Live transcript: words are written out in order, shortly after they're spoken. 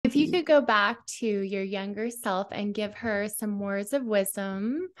could go back to your younger self and give her some words of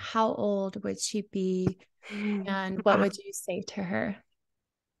wisdom, how old would she be? And what would you say to her?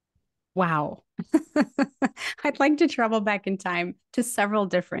 Wow. I'd like to travel back in time to several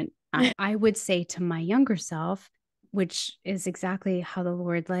different times. I would say to my younger self, which is exactly how the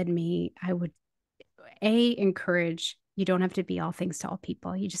Lord led me, I would encourage you don't have to be all things to all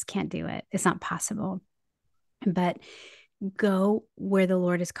people. You just can't do it. It's not possible. But go where the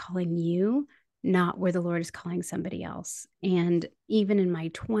Lord is calling you, not where the Lord is calling somebody else. And even in my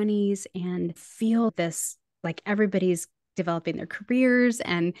 20s, and feel this like everybody's developing their careers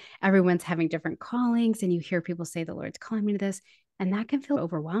and everyone's having different callings. And you hear people say, the Lord's calling me to this. And that can feel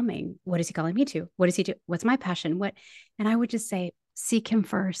overwhelming. What is he calling me to? What does he do? What's my passion? What? And I would just say, seek him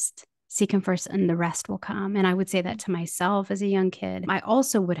first. Seek him first, and the rest will come. And I would say that to myself as a young kid. I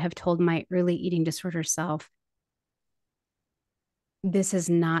also would have told my early eating disorder self, this is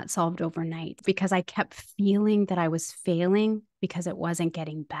not solved overnight, because I kept feeling that I was failing because it wasn't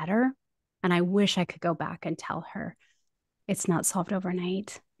getting better. And I wish I could go back and tell her, it's not solved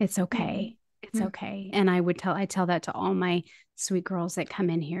overnight. It's okay. It's okay. And I tell that to all my sweet girls that come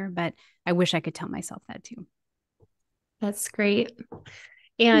in here, but I wish I could tell myself that too. That's great.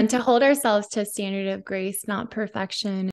 And to hold ourselves to a standard of grace, not perfection.